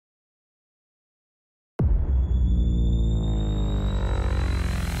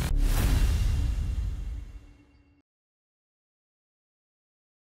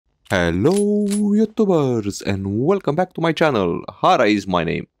Hello YouTubers and welcome back to my channel. Hara is my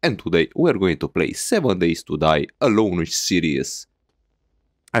name and today we are going to play 7 Days to Die Alone series.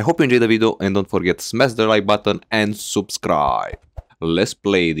 I hope you enjoyed the video and don't forget to smash the like button and subscribe. Let's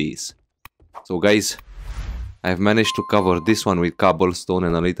play this. So guys, I've managed to cover this one with cobblestone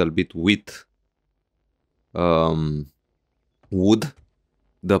and a little bit with wood.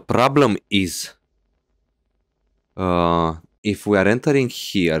 The problem is if we are entering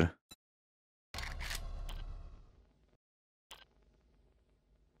here,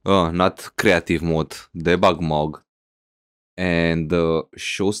 not creative mode, debug mode, and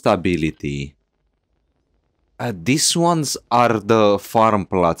show stability. These ones are the farm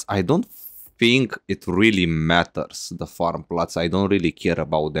plots. I don't think it really matters, the farm plots. I don't really care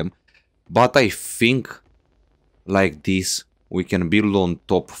about them. But I think like this, we can build on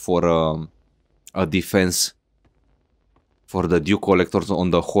top for a defense for the dew collectors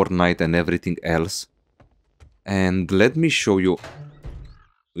on the Horde Night and everything else. And let me show you.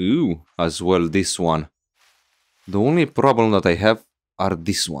 Ooh, as well this one. The only problem that I have are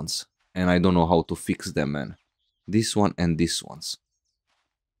these ones. And I don't know how to fix them, man. This one and these ones.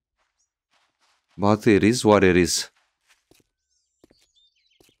 But it is what it is.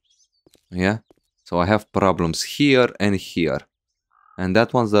 Yeah. So I have problems here and here. And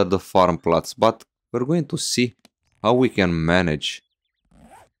that ones are the farm plots. But we're going to see how we can manage.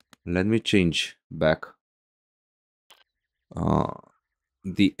 Let me change back.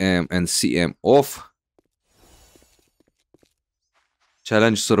 DM and CM off.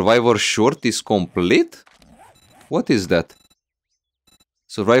 Challenge Survivor short is complete? What is that?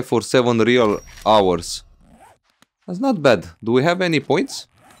 Survive for 7 real hours. That's not bad. Do we have any points?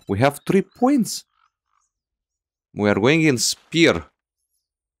 We have 3 points. We are going in spear.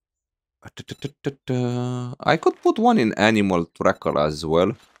 I could put one in animal tracker as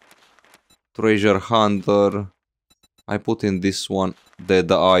well. Treasure hunter. I put in this one,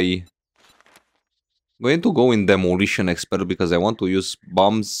 dead eye. Going to go in demolition expert because I want to use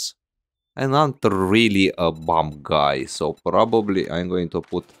bombs. I'm not really a bomb guy, so probably I'm going to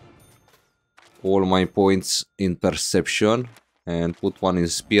put all my points in perception and put one in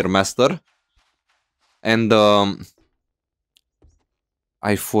spearmaster. And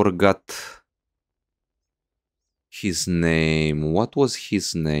I forgot his name. What was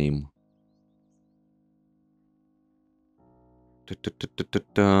his name?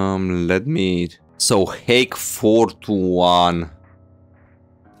 Let me... So, Hake 421.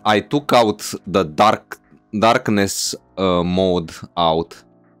 I took out the darkness mode out.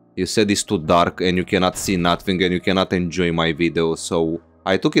 You said it's too dark and you cannot see nothing and you cannot enjoy my video. So,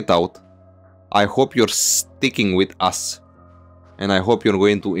 I took it out. I hope you're sticking with us. And I hope you're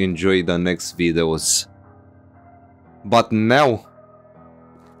going to enjoy the next videos. But now,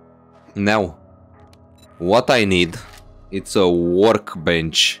 what I need... It's a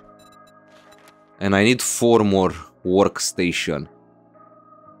workbench. And I need 4 more workstation.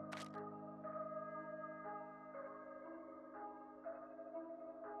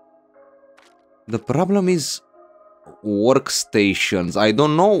 The problem is workstations. I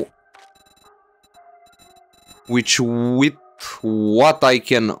don't know with what I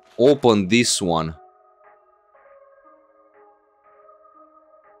can open this one.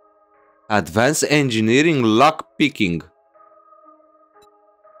 Advanced engineering lockpicking.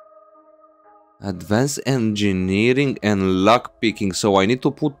 Advanced engineering and lockpicking. So I need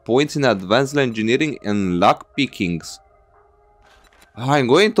to put points in advanced engineering and lockpickings. I'm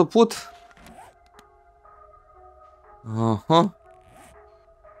going to put...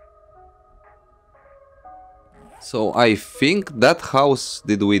 So I think that house...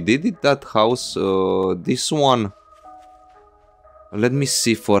 Did it? That house... this one... Let me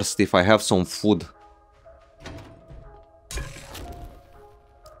see first if I have some food.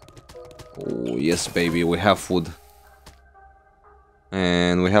 Oh, yes, baby, we have food.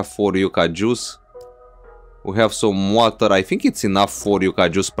 And we have 4 yucca juice. We have some water. I think it's enough for yucca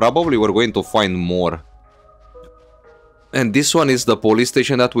juice. Probably we're going to find more. And this one is the police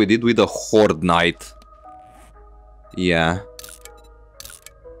station that we did with the Horde Night. Yeah.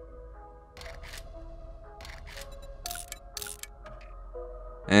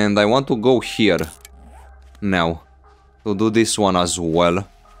 And I want to go here now to do this one as well.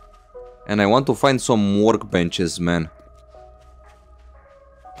 And I want to find some workbenches, man.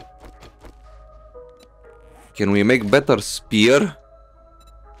 Can we make better spear?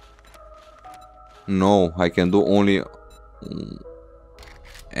 No, I can do only...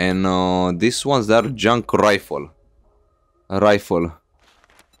 And these ones are junk rifle.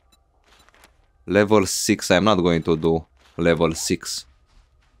 Level 6, I'm not going to do level 6.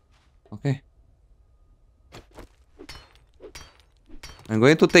 Okay. I'm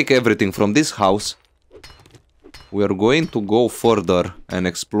going to take everything from this house. We are going to go further and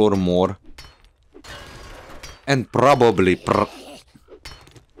explore more. And probably...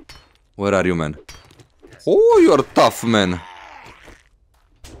 Where are you, man? Oh, you're tough, man.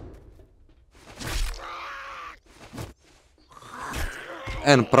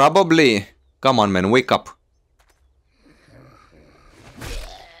 And probably... Come on, man, wake up.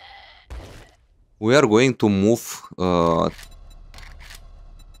 We are going to move...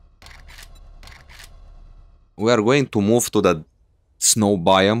 we are going to move to the snow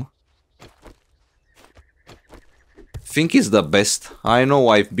biome. Think is the best. I know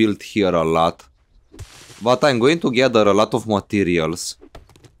I've built here a lot. But I'm going to gather a lot of materials.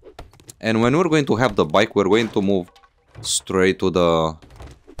 And when we're going to have the bike, we're going to move straight to the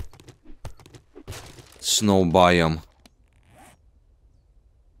snow biome.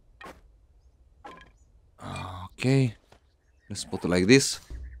 Okay. Let's put it like this.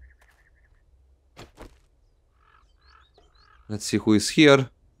 Let's see who is here.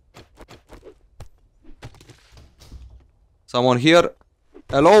 Someone here?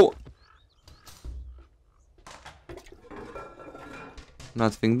 Hello?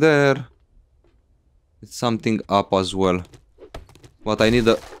 Nothing there. It's something up as well. But I need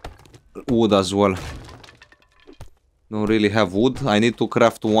a wood as well. Don't really have wood. I need to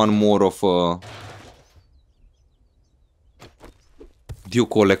craft one more of dew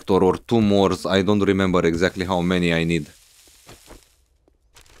collector or two more. I don't remember exactly how many I need.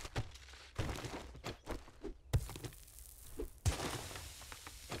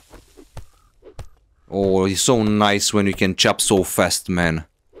 Oh, it's so nice when you can chop so fast, man.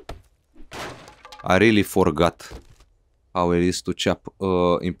 I really forgot how it is to chop.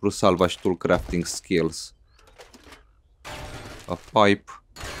 Improve salvage tool crafting skills. A pipe.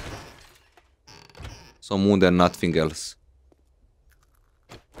 Some wood and nothing else.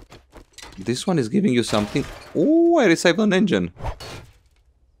 This one is giving you something. Oh, I received an engine.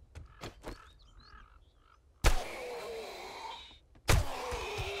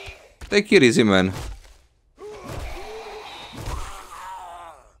 Take it easy, man.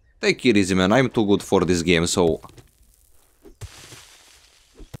 Take it easy, man. I'm too good for this game, so...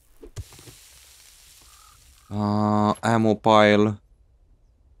 ammo pile.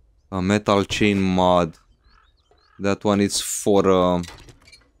 A metal chain mod. That one is for the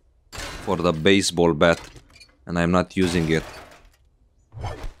baseball bat. And I'm not using it.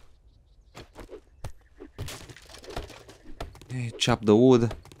 Okay, chop the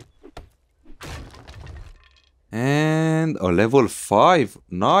wood. And a level 5.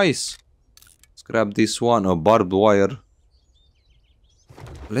 Nice. Let's grab this one. A barbed wire.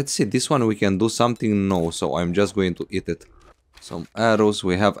 Let's see. This one we can do something. No. So I'm just going to eat it. Some arrows.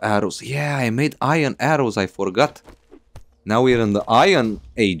 We have arrows. Yeah, I made iron arrows. I forgot. Now we're in the iron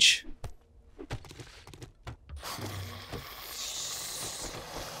age.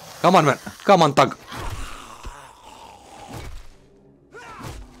 Come on, man. Come on, Tug.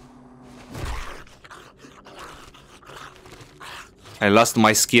 I lost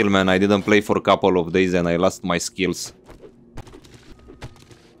my skill, man. I didn't play for a couple of days and I lost my skills.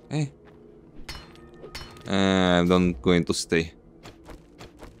 Hey. I'm not going to stay.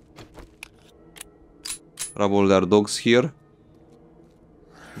 Probably there are dogs here.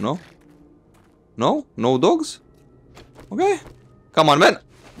 No? No? No dogs? Okay. Come on, man.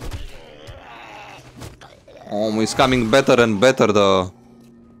 Oh, it's coming better and better, the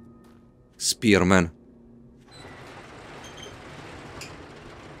spear, man.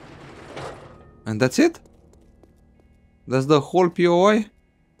 And that's it? That's the whole POI?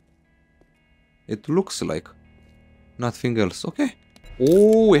 It looks like. Nothing else. Okay.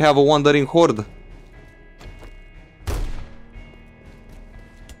 Oh, we have a wandering horde.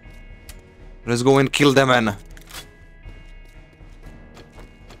 Let's go and kill them, man.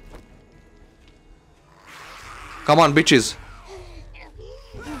 Come on, bitches.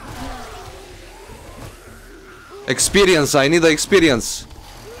 Experience. I need the experience.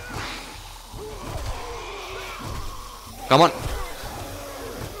 Come on.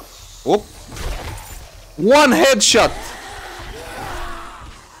 Whoop. One headshot.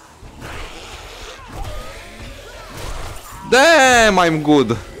 Damn, I'm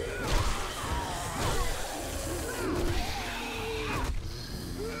good.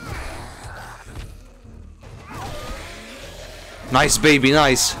 Nice, baby,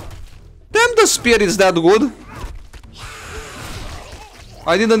 nice. Damn, the spear is that good.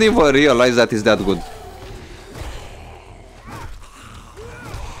 I didn't even realize that it's that good.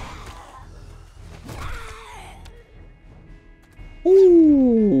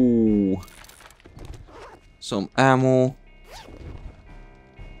 Ooh. Some ammo.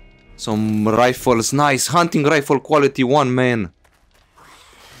 Some rifles. Nice. Hunting rifle quality 1, man.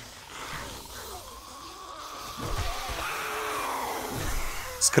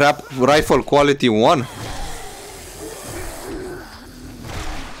 Scrap rifle quality 1.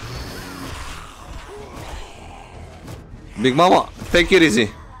 Big Mama, take it easy.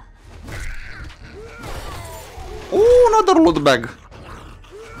 Oh, another loot bag.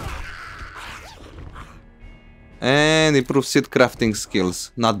 And improve seed crafting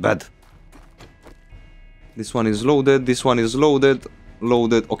skills. Not bad. This one is loaded. This one is loaded.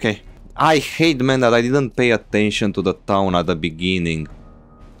 Loaded. Okay. I hate, man, that I didn't pay attention to the town at the beginning.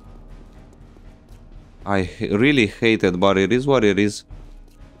 I really hate it, but it is what it is.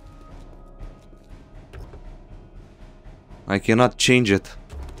 I cannot change it.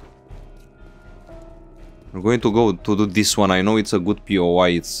 We're going to go to do this one. I know it's a good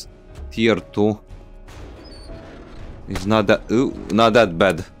POI. It's tier 2. It's not that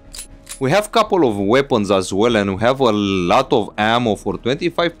bad. We have a couple of weapons as well, and we have a lot of ammo for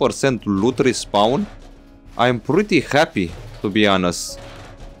 25% loot respawn. I'm pretty happy, to be honest.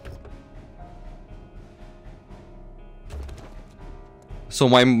 So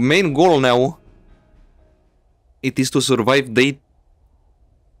my main goal now, it is to survive day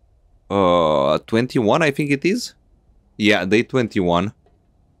 21, I think it is. Yeah, day 21.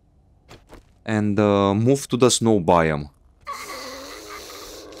 And move to the snow biome.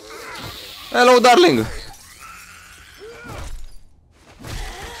 Hello, darling!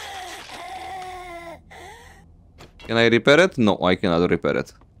 Can I repair it? No, I cannot repair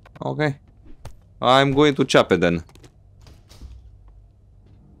it. Okay. I'm going to chop it then.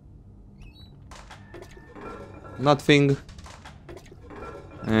 Nothing.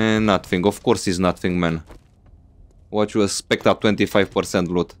 And nothing. Of course it's nothing, man. What you expect at 25%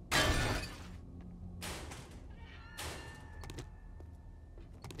 loot?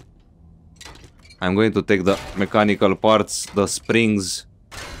 I'm going to take the mechanical parts, the springs.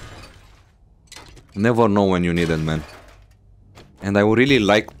 Never know when you need it, man. And I really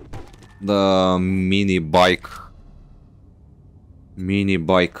like the mini bike. Mini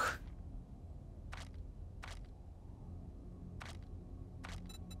bike.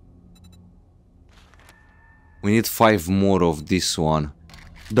 We need 5 more of this one.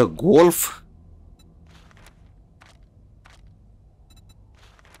 The golf.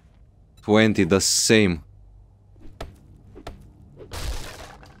 20, the same.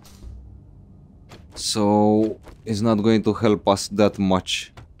 So it's not going to help us that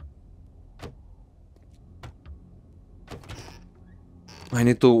much. I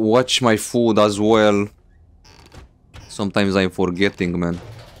need to watch my food as well. Sometimes I'm forgetting, man.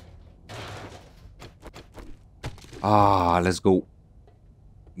 Ah, let's go.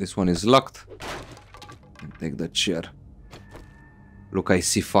 This one is locked. And take the chair. Look, I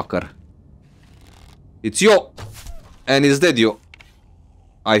see fucker. It's you! And it's dead, you.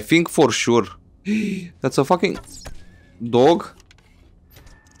 I think for sure. That's a fucking dog.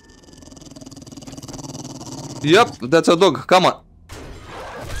 Yep, that's a dog. Come on.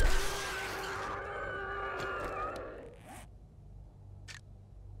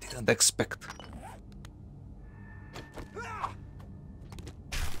 Didn't expect.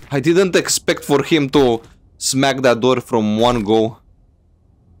 I didn't expect for him to smack that door from one go.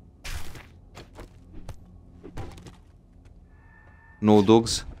 No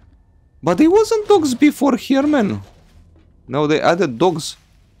dogs. But there wasn't dogs before here, man. Now they added dogs.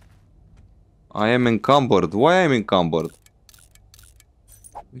 I am encumbered. Why am I encumbered?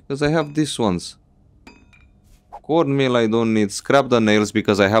 Because I have these ones. Cornmeal I don't need. Scrap the nails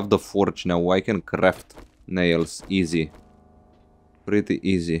because I have the forge now. I can craft nails. Easy. Pretty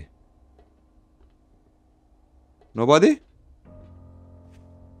easy. Nobody?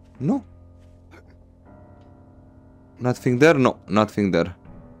 No. Nothing there? No, nothing there.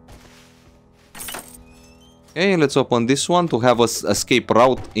 Okay, let's open this one to have an escape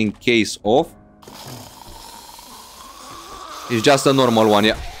route in case of. It's just a normal one,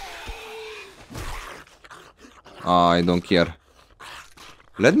 yeah. I don't care.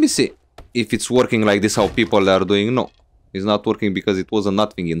 Let me see if it's working like this, how people are doing. No, it's not working because it wasn't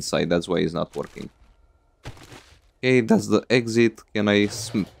nothing inside. That's why it's not working. Okay, that's the exit. Can I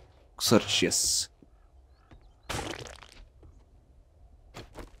search? Yes.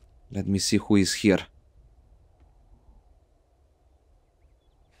 Let me see who is here.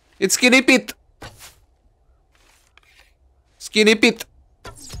 It's Skinny Pete! Skinny Pete!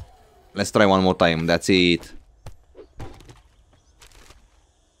 Let's try one more time, that's it.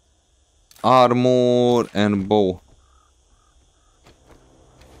 Armor and bow.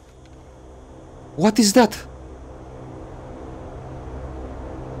 What is that?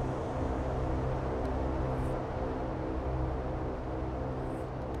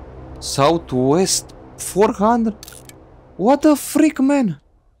 Southwest 400? What the freak, man?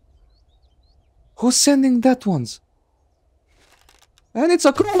 Who's sending that ones? And it's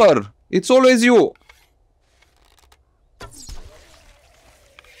a crawler. It's always you.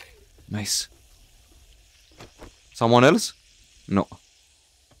 Nice. Someone else? No.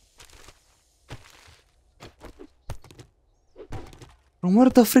 From where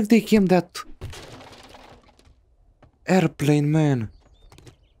the frick they came that airplane, man?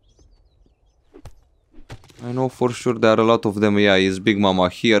 I know for sure there are a lot of them. Yeah, is Big Mama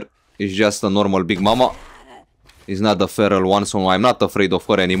here? It's just a normal Big Mama. It's not the feral one, so I'm not afraid of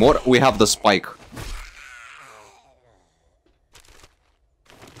her anymore. We have the spike.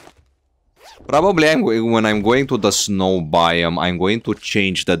 Probably when I'm going to the snow biome, I'm going to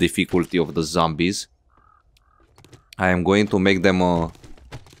change the difficulty of the zombies. I am going to make them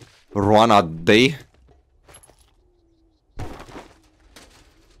run a day.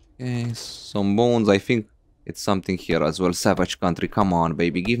 Okay, some bones. I think it's something here as well. Savage country. Come on,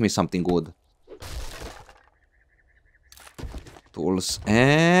 baby. Give me something good. Tools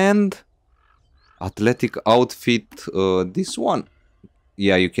and athletic outfit. This one.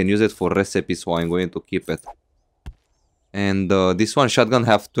 Yeah, you can use it for recipes, so I'm going to keep it. And this one, shotgun,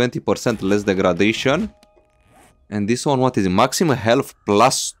 have 20% less degradation. And this one, what is it? Maximum health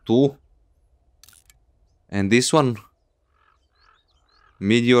plus 2. And this one,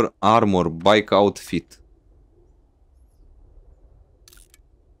 meteor armor, bike outfit.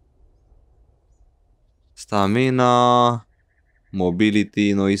 Stamina,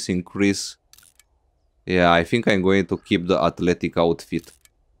 mobility, noise increase. Yeah, I think I'm going to keep the athletic outfit.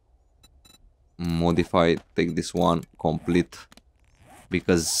 Modify, take this one, complete.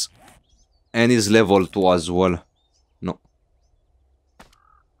 Because... and is level 2 as well. No.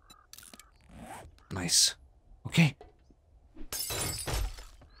 Nice. Okay.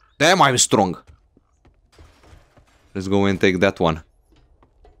 Damn, I'm strong. Let's go and take that one.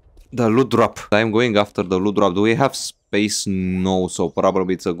 The loot drop. I'm going after the loot drop. Do we have space? No, so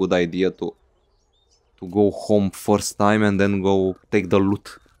probably it's a good idea to go home first time and then go take the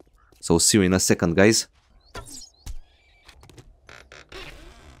loot. So see you in a second, guys.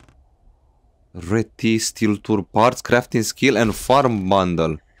 Red tea, steel tool parts, crafting skill, and farm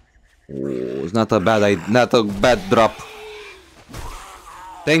bundle. Oh, it's not a bad idea, not a bad drop.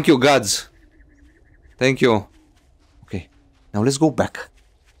 Thank you, gods. Thank you. Okay, now let's go back.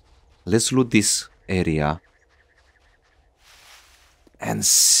 Let's loot this area and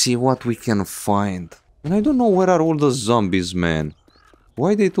see what we can find. And I don't know where are all the zombies, man.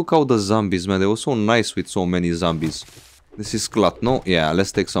 Why they took out the zombies, man? They were so nice with so many zombies. This is clut, no? Yeah,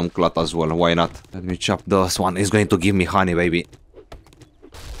 let's take some clut as well. Why not? Let me chop this one. It's going to give me honey, baby.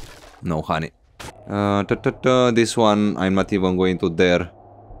 No honey. This one, I'm not even going to dare.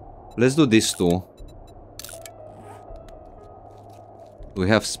 Let's do this too. We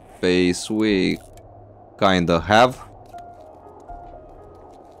have space. We kinda have.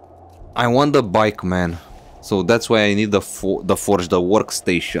 I want the bike, man. So that's why I need the forge, the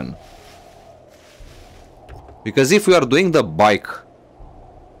workstation. Because if we are doing the bike,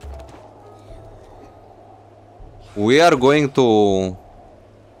 we are going to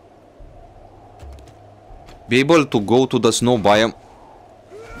be able to go to the snow biome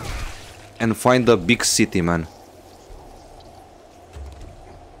and find the big city, man.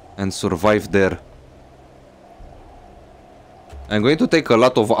 And survive there. I'm going to take a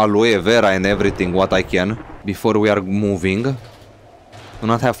lot of aloe vera and everything what I can before we are moving. Do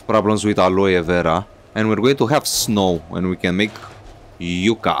not have problems with aloe vera. And we're going to have snow and we can make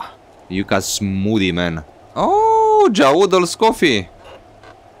yucca. Yucca smoothie, man. Oh, Jawoodle's coffee.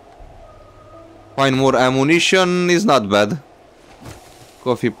 Find more ammunition is not bad.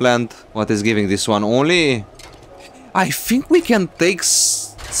 Coffee plant. What is giving this one? Only... I think we can take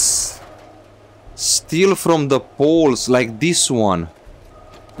steel from the poles like this one.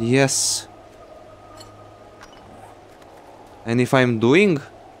 Yes. And if I'm doing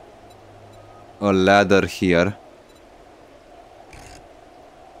a ladder here,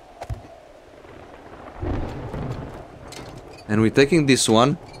 and we're taking this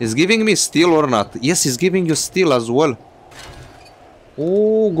one, is giving me steel or not? Yes, it's giving you steel as well.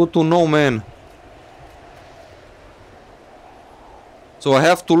 Oh, good to know, man. So I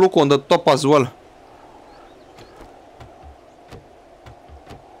have to look on the top as well.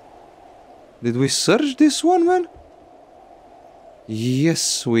 Did we search this one, man?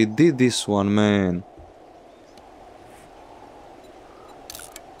 Yes, we did this one, man.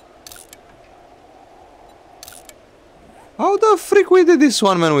 How the freak we did this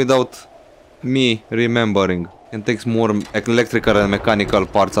one, man, without me remembering? Can take more electrical and mechanical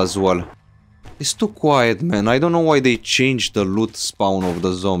parts as well. It's too quiet, man. I don't know why they changed the loot spawn of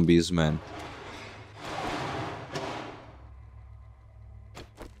the zombies, man.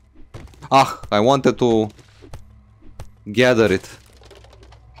 Ah, I wanted to gather it.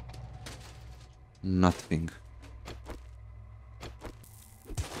 Nothing.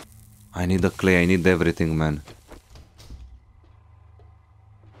 I need the clay, I need everything, man.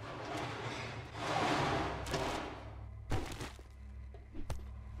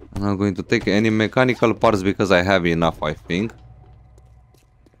 I'm not going to take any mechanical parts because I have enough, I think.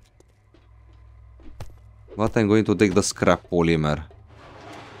 But I'm going to take the scrap polymer.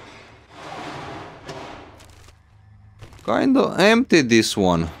 Kinda empty this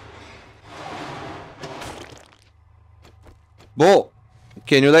one. Bo,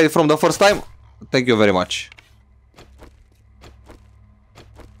 can you die from the first time? Thank you very much.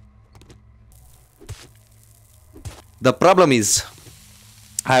 The problem is,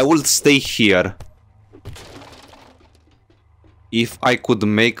 I will stay here if I could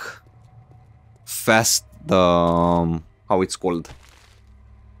make fast the how it's called,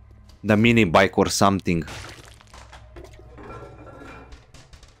 the mini bike or something.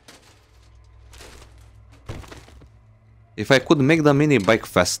 If I could make the mini bike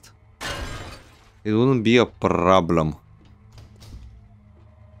fast, it wouldn't be a problem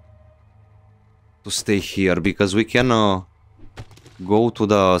to stay here, because we can go to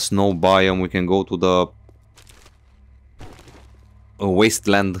the snow biome, we can go to the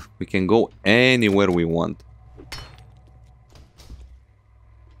wasteland, we can go anywhere we want.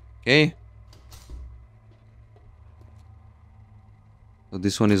 Okay. So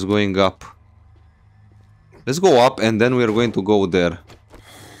this one is going up. Let's go up and then we're going to go there.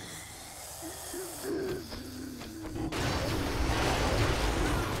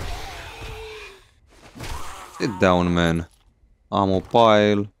 Sit down, man. Ammo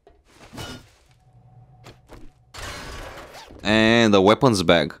pile. And a weapons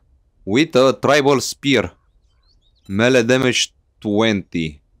bag. With a tribal spear. Melee damage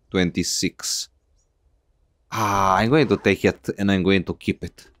 20. 26. Ah, I'm going to take it and I'm going to keep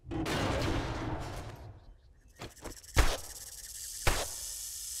it.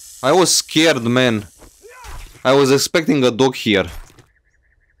 I was scared, man. I was expecting a dog here.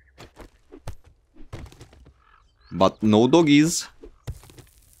 But no doggies.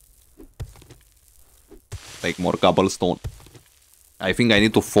 Take more cobblestone. I think I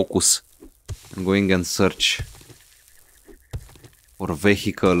need to focus. I'm going and search for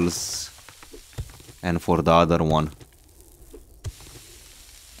vehicles and for the other one.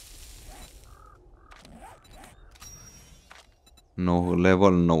 No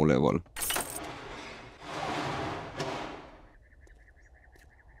level, no level.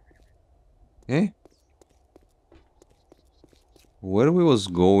 Okay. Where we was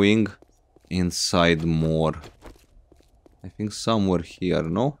going inside more? I think somewhere here,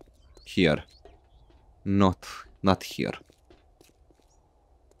 no? Here. Not here.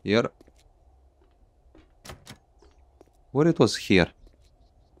 Here. Where it was here?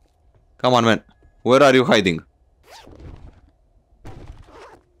 Come on, man. Where are you hiding?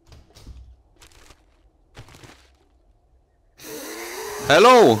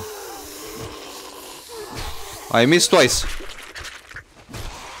 Hello! I missed twice.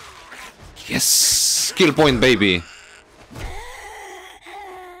 Yes! Skill point, baby!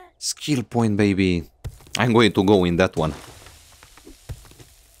 Skill point, baby. I'm going to go in that one.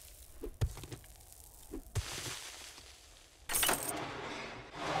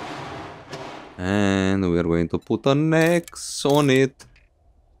 And we are going to put an X on it.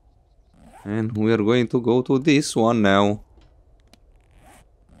 And we are going to go to this one now.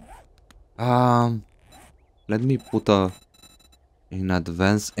 Let me put in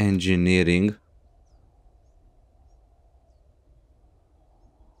advanced engineering.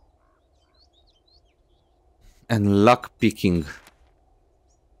 And lock picking.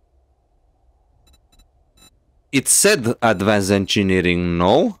 It said advanced engineering,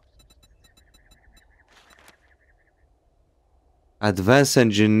 no? Advanced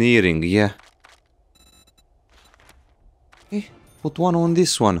engineering, yeah. Okay, put one on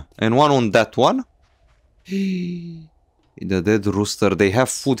this one and one on that one. The dead rooster, they have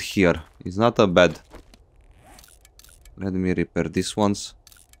food here. It's not a bad. Let me repair these ones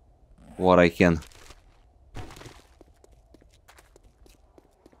what I can.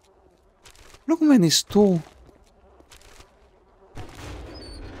 Look, man, it's too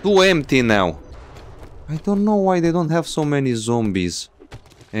empty now. I don't know why they don't have so many zombies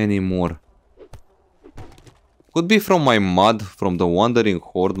anymore. Could be from my mod, from the Wandering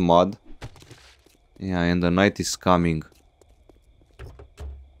Horde mod. Yeah, and the night is coming.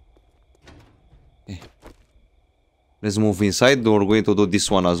 Okay. Let's move inside. We're going to do this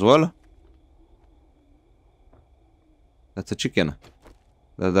one as well. That's a chicken.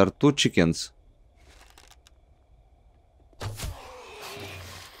 There are 2 chickens.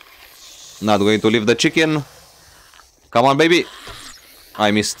 Not going to leave the chicken. Come on, baby.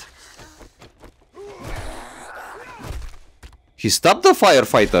 I missed. He stopped the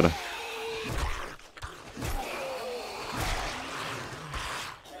firefighter.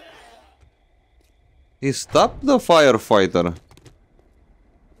 He stopped the firefighter.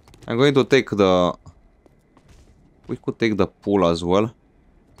 I'm going to take the... We could take the pool as well.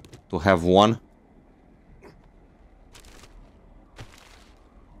 To have one.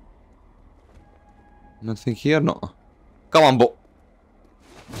 Nothing here? No. Come on, bo...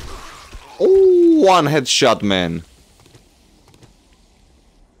 Oh, 1 headshot, man.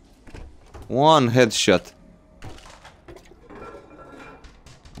 1 headshot.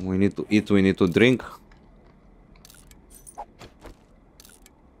 We need to eat, we need to drink.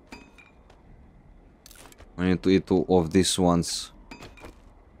 I need to eat 2 of these ones.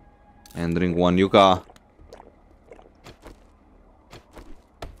 And drink 1 yucca.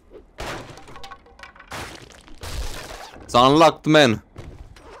 It's unlocked, man.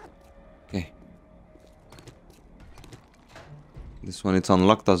 Okay. This one it's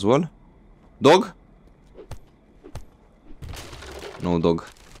unlocked as well. Dog? No dog.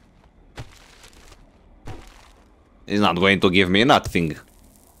 He's not going to give me nothing.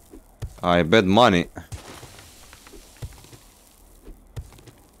 I bet money.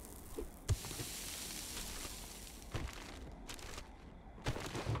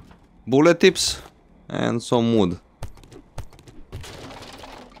 Bullet tips and some wood.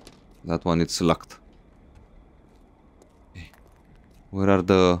 That one it's locked. Okay. Where are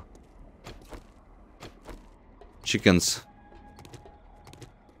the chickens?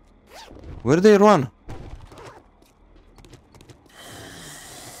 Where they run?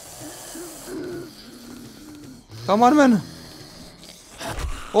 Come on, man.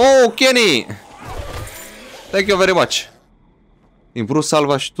 Oh, Kenny! Thank you very much. Improve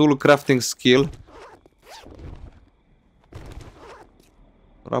salvage tool crafting skill.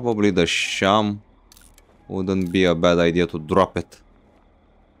 Probably the sham wouldn't be a bad idea to drop it.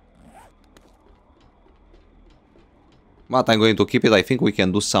 But I'm going to keep it. I think we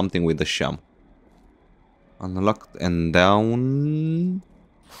can do something with the sham. Unlocked and down.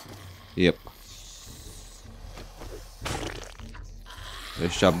 Yep.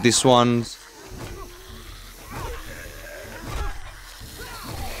 Let's chop this one.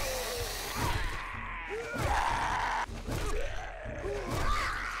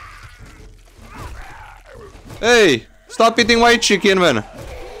 Hey! Stop eating my chicken, man!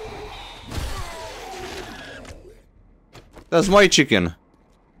 That's my chicken.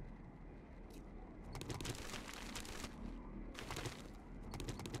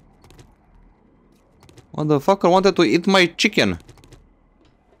 Motherfucker wanted to eat my chicken.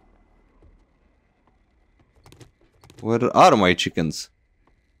 Where are my chickens?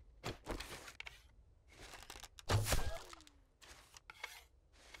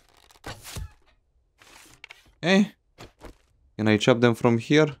 Eh? Can I chop them from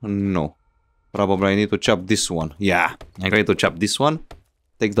here? No. Probably I need to chop this one. Yeah, I'm going to chop this one.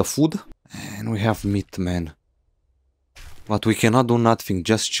 Take the food. And we have meat, man. But we cannot do nothing.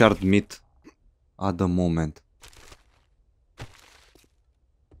 Just charred meat. At the moment.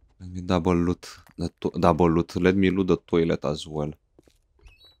 Let me double loot. Double loot. Let me loot the toilet as well.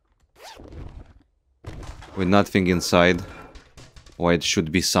 With nothing inside. Or it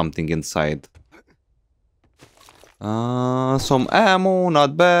should be something inside. Some ammo,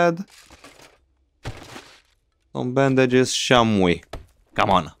 not bad. Some bandages, shamui. Come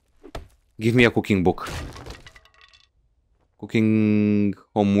on. Give me a cooking book. Cooking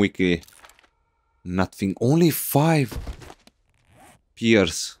home wiki. Nothing. Only 5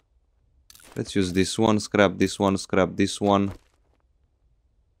 pears. Let's use this one. Scrap this one. Scrap this one.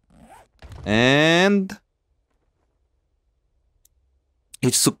 And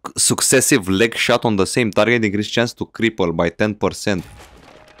each successive leg shot on the same target increase chance to cripple by 10%.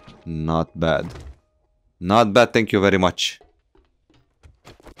 Not bad. Not bad, thank you very much.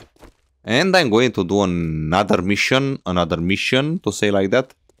 And I'm going to do another mission to say like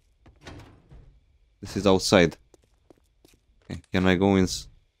that. This is outside. Okay, can I go in?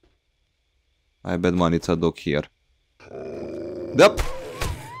 I bet man it's a dog here. Yep.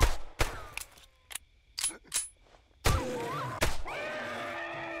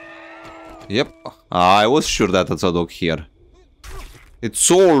 Yep, I was sure that it's a dog here. It's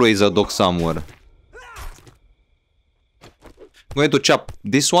always a dog somewhere. going to chop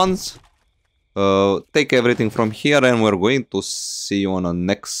these ones. Take everything from here and we're going to see you on a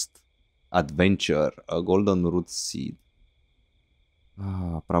next adventure. A golden root seed.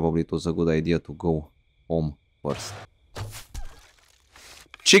 Probably it was a good idea to go home first.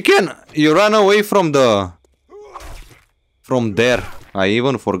 Chicken! You ran away from the... From there. I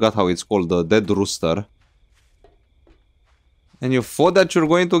even forgot how it's called. The dead rooster. And you thought that you're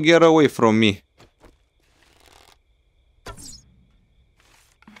going to get away from me.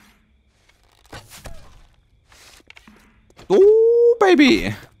 Ooh,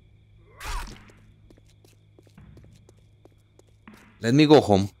 baby! Let me go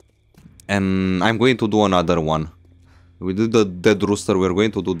home. And I'm going to do another one. We did the dead rooster, we're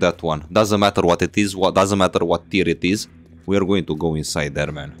going to do that one. Doesn't matter what it is, doesn't matter what tier it is. We are going to go inside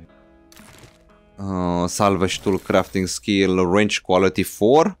there, man. Salvage tool, crafting skill, range quality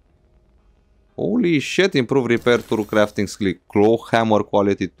 4. Holy shit, improve repair tool, crafting skill, claw hammer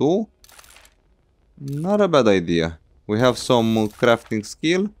quality 2. Not a bad idea. We have some crafting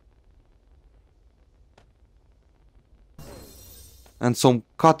skill. And some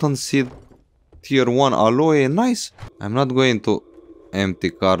cottonseed tier 1 alloy, nice. I'm not going to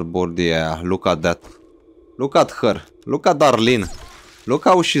empty cardboard, yeah, look at that. Look at her, look at Darlene. Look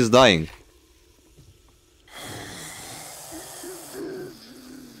how she's dying.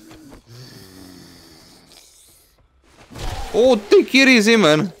 Oh, take it easy,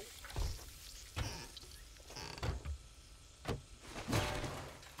 man.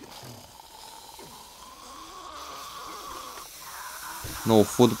 No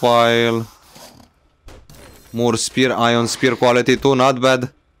food pile. More spear, iron spear quality 2, not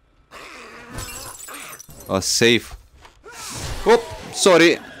bad. A safe. Oh,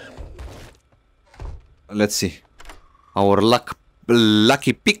 sorry. Let's see. Our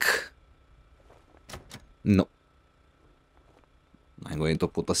lucky pick. No. I'm going to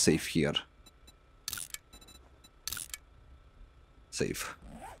put a safe here. Safe.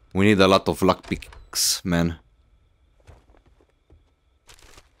 We need a lot of luck picks, man.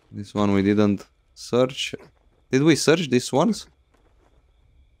 This one we didn't search. Did we search these ones?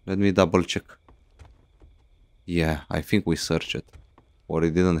 Let me double check. Yeah, I think we searched it. Or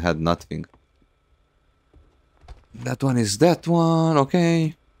it didn't have nothing. That one is that one,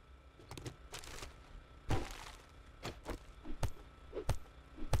 okay.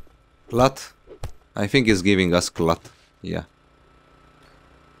 Clut. I think it's giving us clut. Yeah.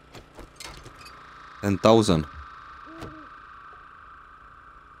 10,000.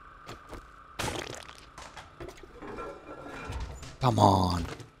 Come on.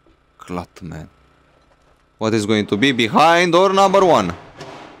 Clut, man. What is going to be behind door number 1?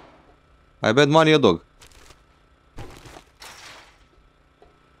 I bet money a dog.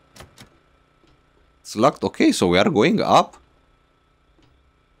 It's locked. Okay, so we are going up.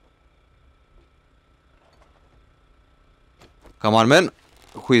 Come on, man.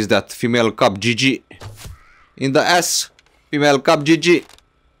 Who is that? Female cub, GG. In the ass. Female cub, GG.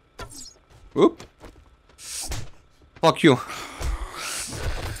 Whoop. Fuck you.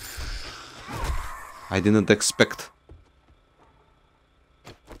 I didn't expect.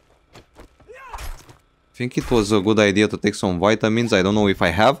 I think it was a good idea to take some vitamins. I don't know if I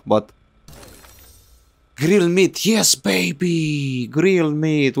have, but... Grilled meat. Yes, baby. Grilled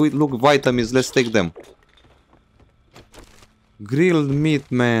meat. Wait, look, vitamins. Let's take them. Grilled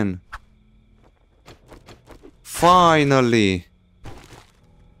meat, man. Finally.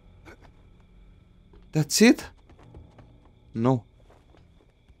 That's it? No.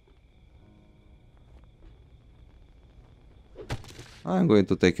 I'm going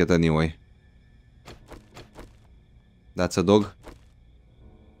to take it anyway. That's a dog.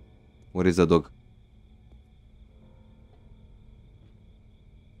 Where is the dog?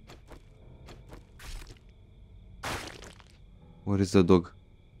 Where is the dog?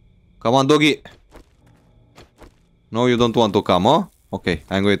 Come on, doggy! No, you don't want to come, huh? Okay,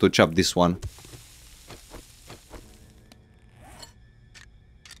 I'm going to chop this one.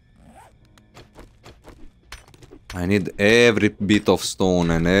 I need every bit of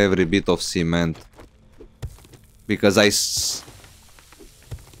stone and every bit of cement. Because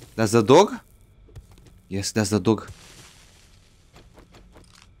That's the dog? Yes, that's the dog.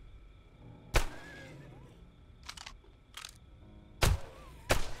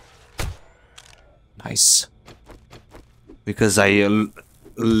 Nice. Because I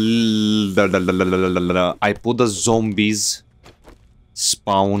put the zombies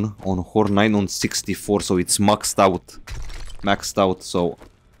spawn on Horde Night on 64, so it's maxed out, so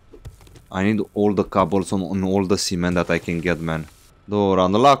I need all the cobbles on all the cement that I can get, man. Door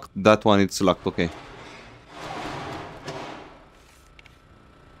unlocked, that one it's locked, okay.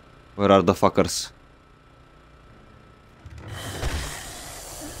 Where are the fuckers?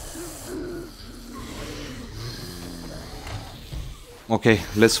 Okay,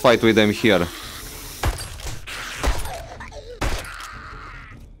 let's fight with them here.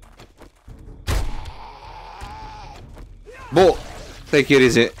 Bo, take it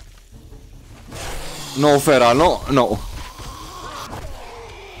easy. No, Farah, no.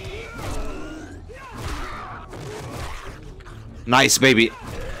 Nice, baby.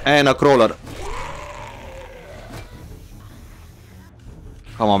 And a crawler.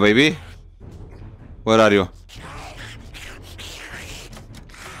 Come on, baby. Where are you?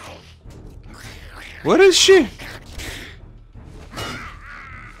 Where is she?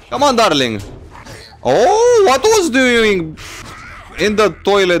 Come on, darling. Oh, what was doing in the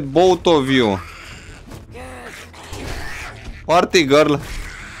toilet, both of you? Party girl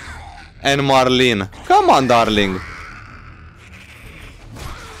and Marlene. Come on, darling.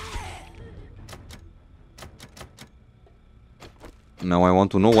 Now I want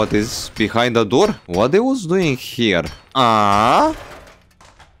to know what is behind the door. What they was doing here? Ah,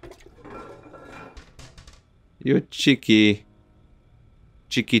 you cheeky.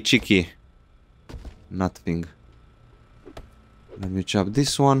 Cheeky. Nothing. Let me chop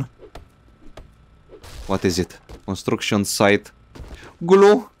this one. What is it? Construction site.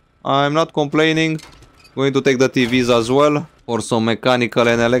 Glue. I'm not complaining. Going to take the TVs as well. For some mechanical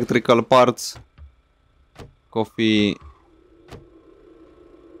and electrical parts. Coffee.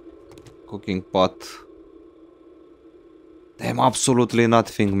 Cooking pot. Damn, absolutely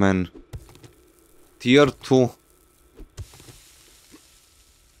nothing, man. Tier 2.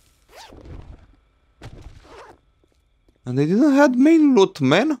 And they didn't have main loot,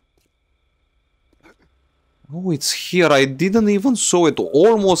 man. Oh, it's here. I didn't even saw it.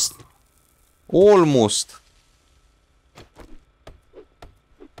 Almost.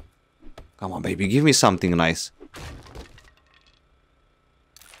 Come on, baby. Give me something nice.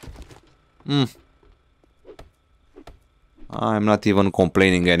 I'm not even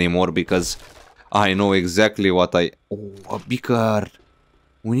complaining anymore because I know exactly what I... Oh, a beaker.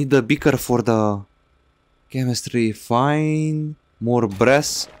 We need a beaker for the chemistry. Fine. More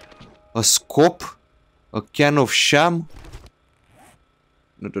brass. A scope. A can of sham.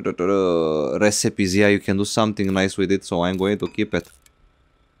 Recipes. Yeah, you can do something nice with it, so I'm going to keep it.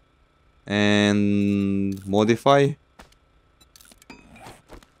 And modify.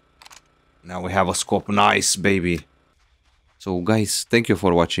 Now we have a scope. Nice, baby. So guys, thank you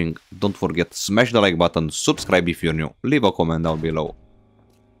for watching. Don't forget, smash the like button, subscribe if you're new, leave a comment down below.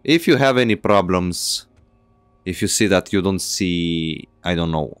 If you have any problems, if you see that you don't see, I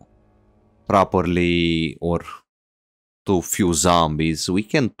don't know, properly or too few zombies, we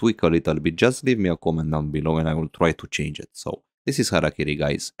can tweak a little bit. Just leave me a comment down below and I will try to change it. So this is Harakiri,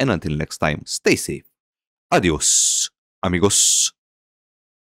 guys, and until next time, stay safe. Adios, amigos.